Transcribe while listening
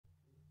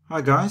Hi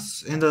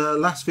guys, in the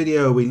last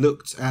video we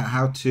looked at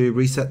how to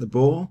reset the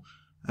ball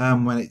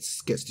when it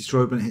gets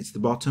destroyed when it hits the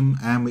bottom,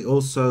 and we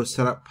also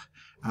set up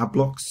our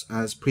blocks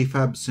as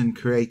prefabs and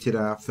created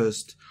our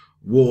first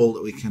wall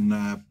that we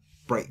can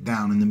break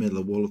down in the middle,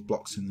 a wall of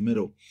blocks in the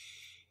middle.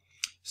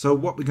 So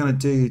what we're going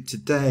to do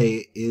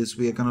today is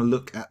we are going to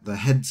look at the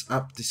heads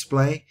up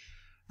display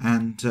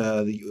and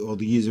or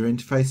the user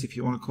interface, if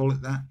you want to call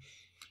it that.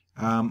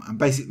 And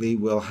basically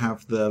we'll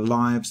have the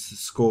lives, the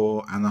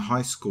score and the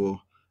high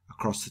score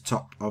across the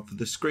top of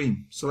the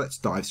screen. So let's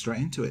dive straight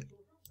into it.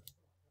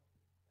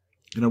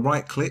 I'm going to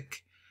right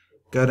click,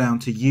 go down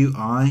to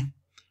UI,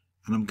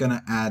 and I'm going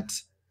to add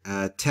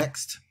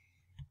text.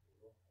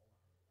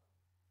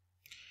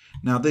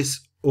 Now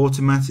this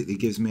automatically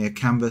gives me a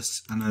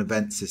canvas and an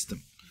event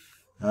system.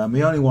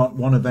 We only want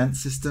one event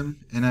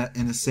system in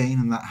a scene,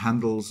 and that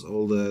handles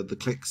all the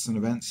clicks and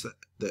events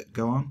that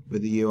go on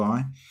with the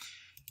UI.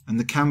 And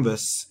the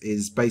canvas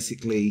is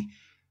basically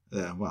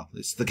well,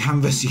 it's the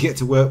canvas you get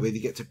to work with. You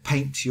get to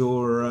paint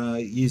your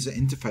user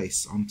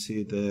interface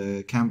onto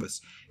the canvas.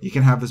 You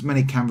can have as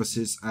many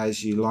canvases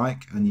as you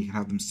like, and you can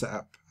have them set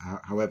up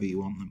however you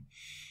want them.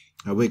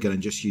 We're going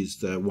to just use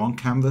the one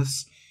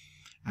canvas,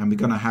 and we're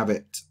going to have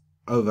it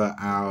over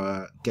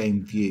our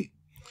game view.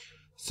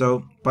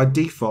 So by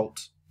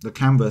default, the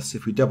canvas,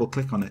 if we double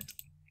click on it,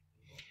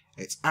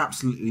 it's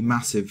absolutely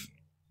massive,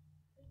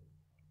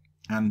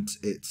 and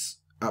it's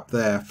up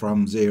there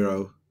from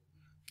 0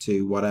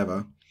 to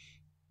whatever.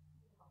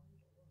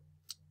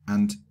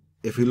 And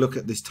if we look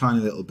at this tiny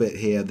little bit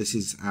here, this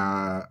is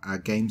our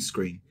game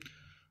screen.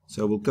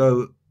 So we'll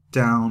go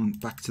down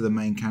back to the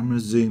main camera,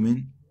 zoom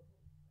in,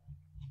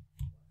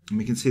 and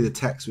we can see the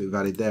text we've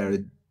added there, a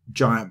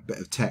giant bit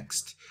of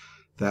text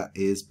that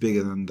is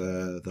bigger than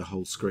the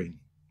whole screen.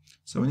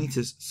 So we need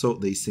to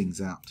sort these things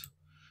out.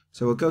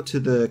 So we'll go to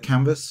the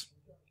canvas,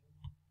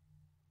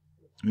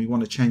 and we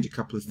want to change a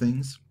couple of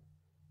things.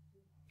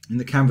 In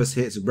the canvas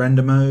here, it's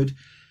render mode.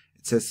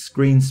 It says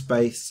screen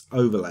space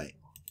overlay.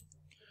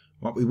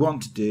 What we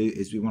want to do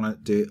is we want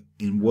to do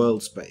it in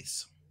world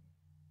space.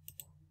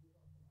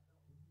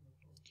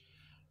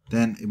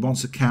 Then it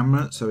wants a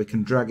camera, so we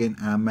can drag in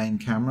our main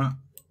camera,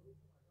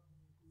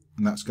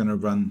 and that's going to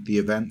run the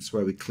events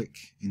where we click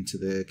into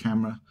the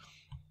camera.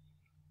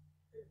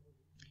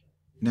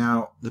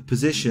 Now the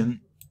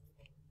position,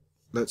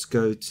 let's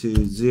go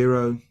to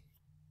 0,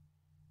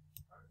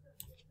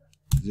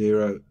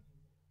 0,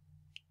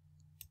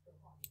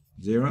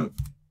 0.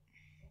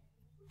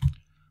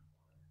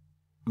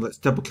 Let's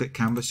double click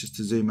canvas just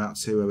to zoom out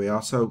to see where we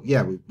are. So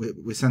yeah,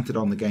 we're centered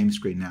on the game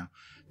screen now.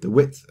 The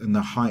width and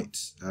the height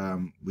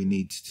we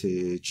need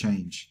to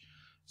change.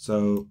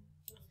 So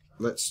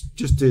let's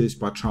just do this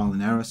by trial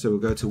and error. So we'll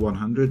go to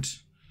 100.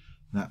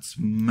 That's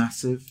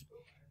massive.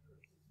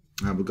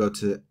 We'll go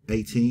to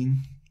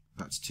 18.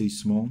 That's too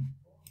small.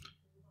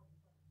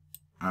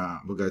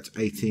 We'll go to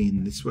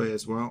 18 this way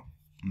as well.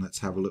 And let's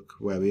have a look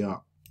where we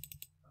are.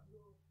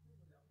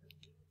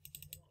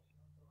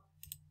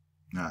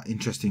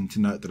 Interesting to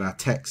note that our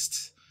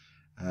text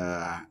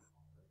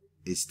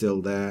is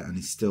still there and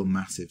is still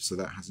massive, so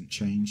that hasn't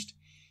changed.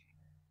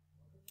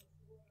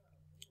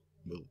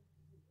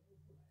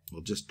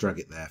 We'll just drag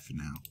it there for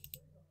now.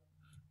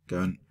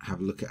 Go and have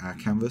a look at our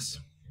canvas.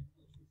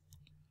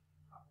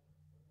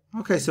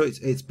 Okay, so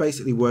it's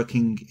basically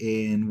working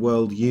in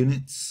world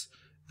units.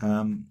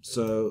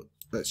 So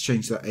let's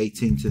change that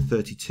 18 to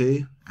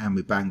 32, and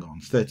we bang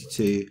on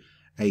 32,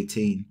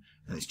 18,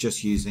 and it's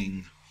just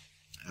using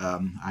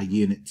our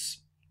units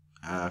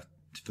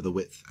for the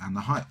width and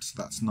the height.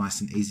 So that's nice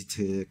and easy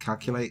to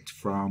calculate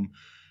from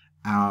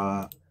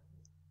our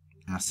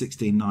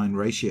 16:9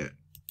 ratio.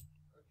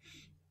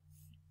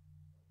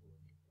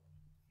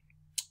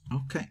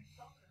 Okay,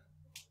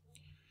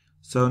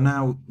 so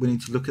now we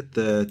need to look at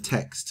the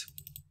text,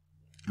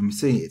 and we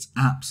see it's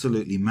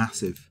absolutely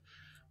massive.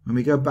 When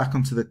we go back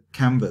onto the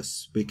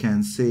canvas, we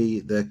can see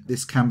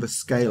this canvas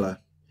scaler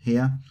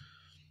here.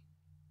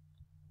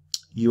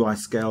 UI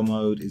scale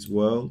mode is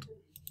world.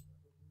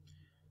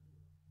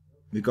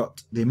 We've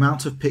got the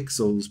amount of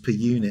pixels per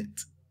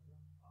unit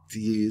to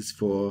use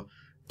for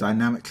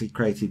dynamically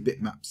created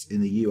bitmaps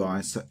in the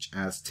UI, such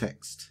as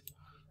text.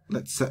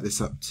 Let's set this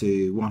up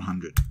to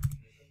 100.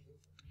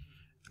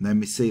 And then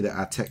we see that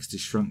our text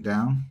is shrunk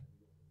down.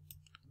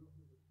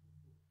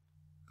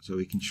 So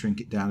we can shrink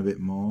it down a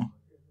bit more.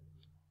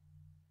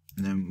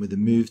 And then with the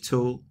move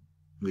tool,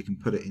 we can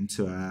put it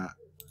into our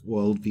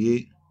world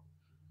view.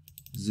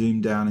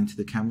 Zoom down into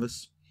the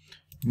canvas.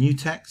 New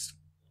text,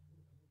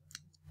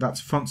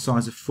 that's font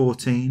size of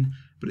 14,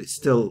 but it's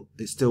still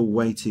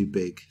way too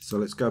big. So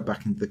let's go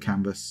back into the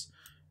canvas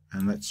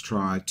and let's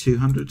try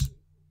 200.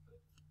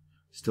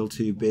 Still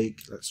too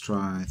big. Let's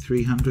try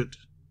 300.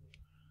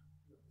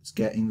 It's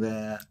getting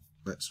there.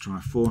 Let's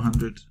try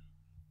 400.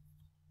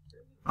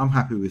 I'm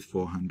happy with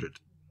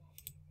 400.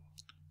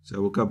 So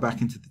we'll go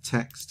back into the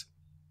text.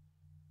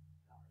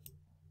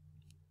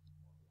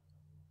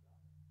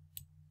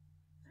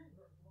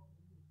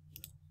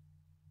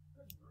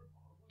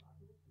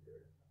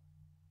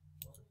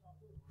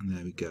 And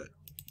there we go.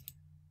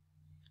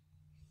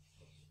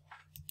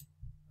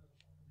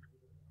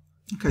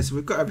 Okay, so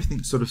we've got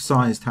everything sort of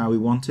sized how we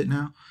want it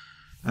now.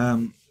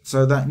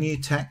 So that new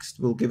text,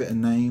 we'll give it a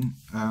name.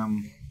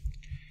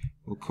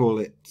 We'll call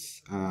it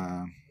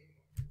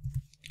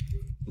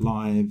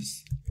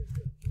lives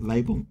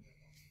label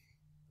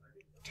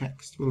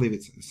text. We'll leave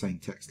it the same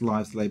text,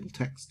 lives label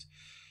text.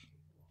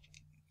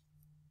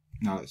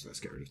 Now let's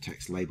get rid of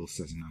text. Label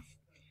says enough.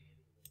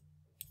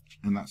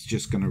 And that's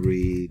just going to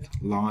read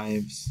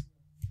lives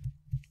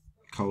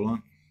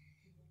colon.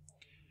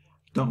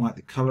 Don't like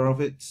the color of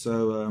it,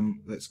 so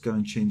let's go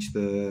and change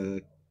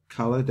the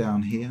color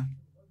down here.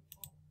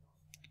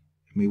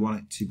 And we want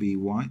it to be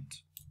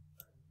white.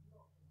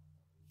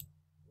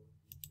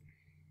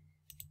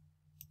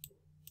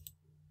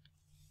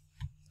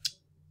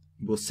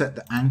 We'll set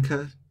the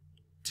anchor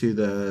to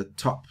the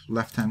top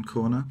left hand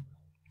corner.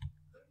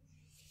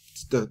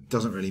 It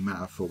doesn't really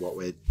matter for what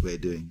we're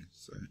doing,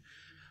 so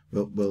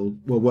we'll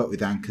work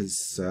with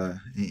anchors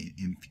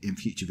in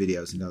future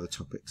videos and other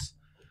topics.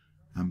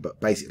 But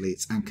basically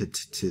it's anchored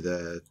to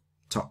the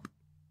top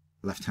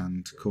left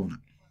hand corner.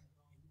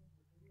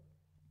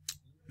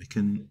 We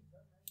can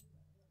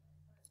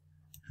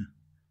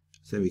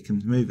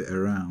move it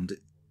around.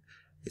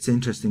 It's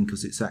interesting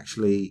because it's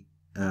actually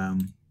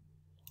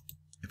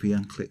if we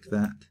unclick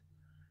that,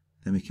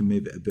 then we can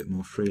move it a bit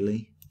more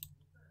freely.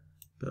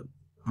 But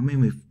I mean,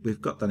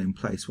 we've got that in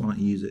place. Why not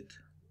use it?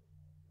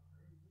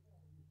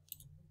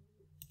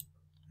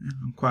 Yeah,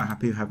 I'm quite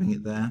happy with having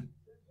it there.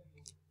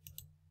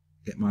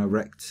 Get my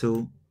rect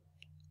tool.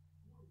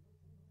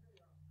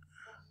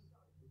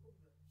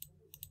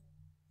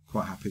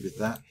 Quite happy with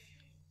that.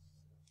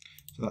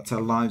 So that's our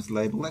lives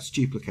label. Let's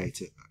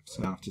duplicate it, so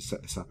I don't have to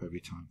set this up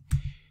every time.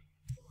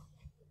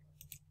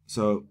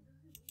 So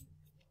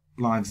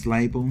lives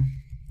label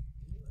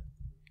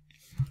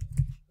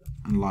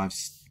and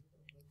lives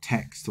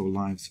text or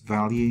lives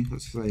value.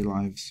 Let's say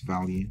lives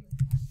value.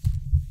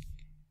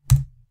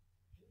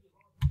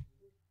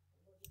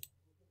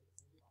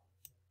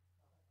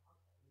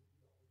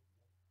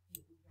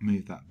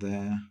 Move that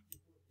there.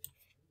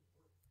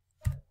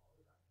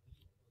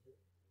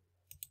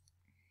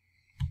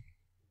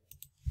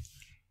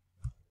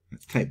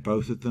 Let's take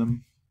both of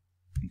them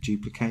and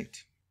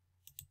duplicate.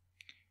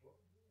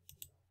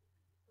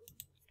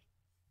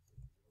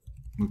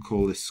 We'll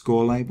call this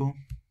score label.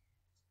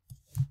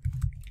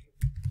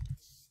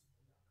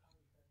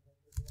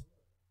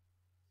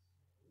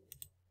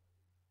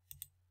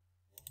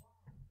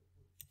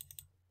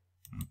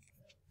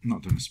 I've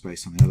not done a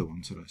space on the other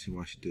one, so I don't see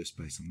why I should do a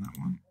space on that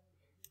one.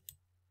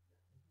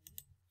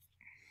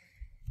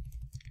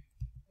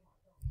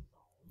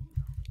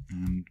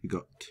 And we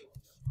got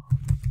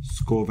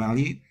score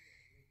value.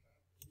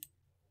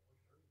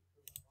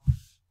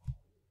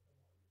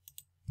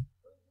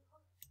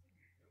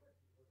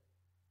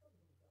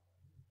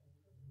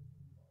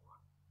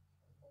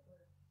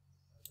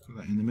 Put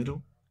that in the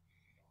middle.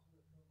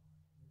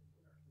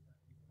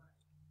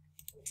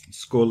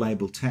 Score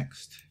label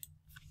text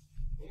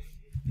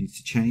needs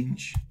to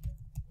change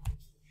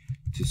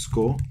to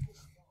score.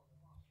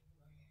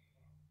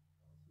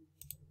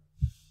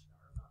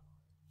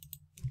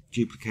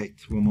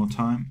 Duplicate one more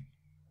time.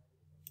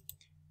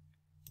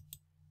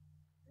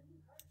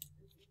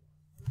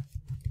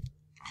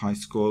 High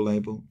score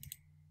label.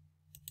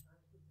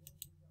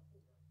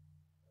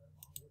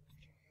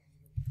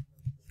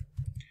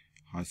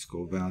 High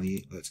score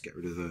value. Let's get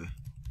rid of the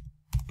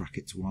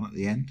brackets 1 at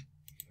the end.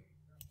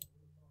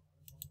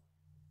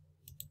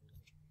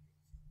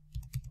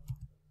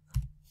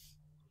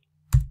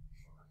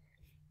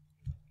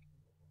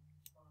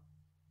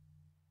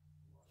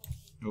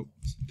 Oh,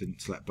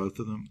 didn't select both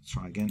of them. Let's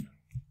try again.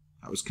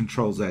 That was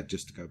Control Z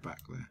just to go back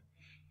there.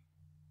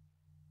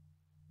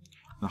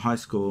 The high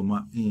score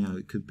might,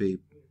 it could be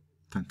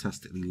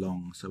fantastically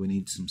long, so we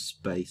need some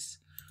space.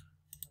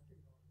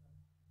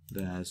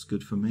 There's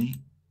good for me.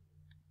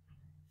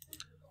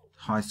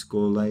 High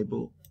score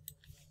label.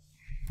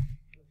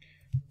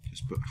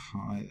 Just put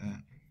high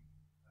there.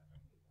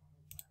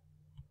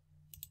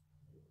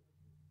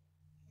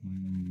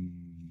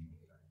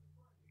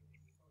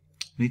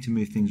 Need to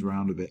move things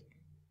around a bit.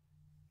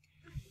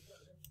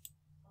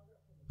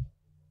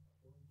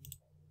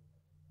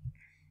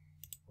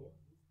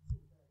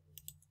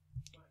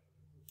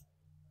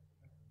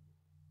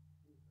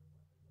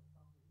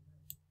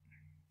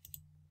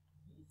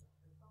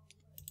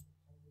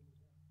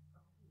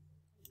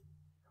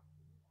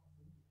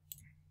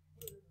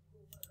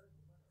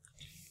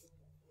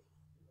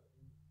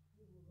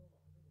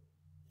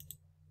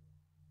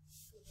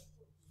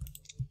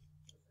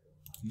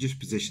 Just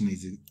position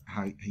these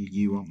how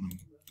you want them.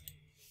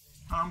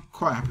 I'm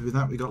quite happy with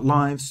that. We've got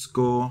live,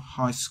 score,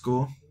 high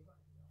score.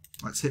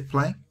 Let's hit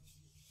play.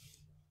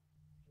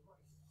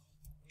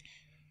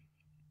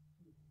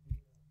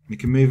 We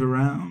can move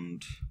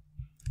around.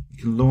 We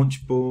can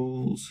launch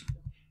balls.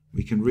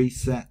 We can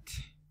reset.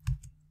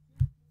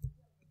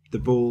 The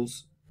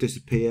balls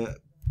disappear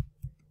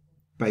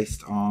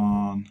based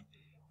on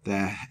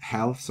their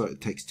health. So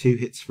it takes 2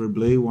 hits for a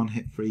blue, 1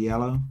 hit for a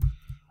yellow.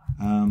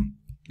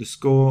 The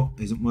score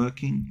isn't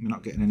working. We're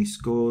not getting any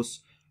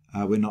scores.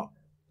 we're not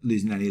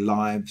losing any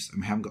lives,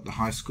 and we haven't got the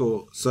high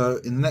score. So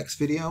in the next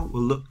video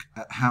we'll look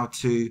at how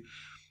to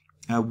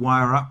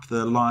wire up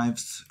the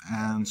lives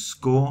and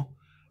score,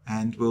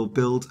 and we'll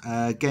build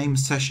a game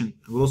session.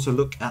 We'll also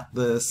look at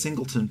the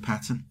singleton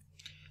pattern.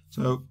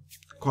 So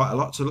quite a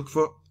lot to look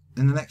for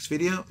in the next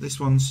video. This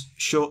one's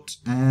short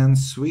and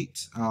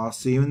sweet. I'll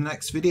see you in the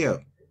next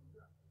video.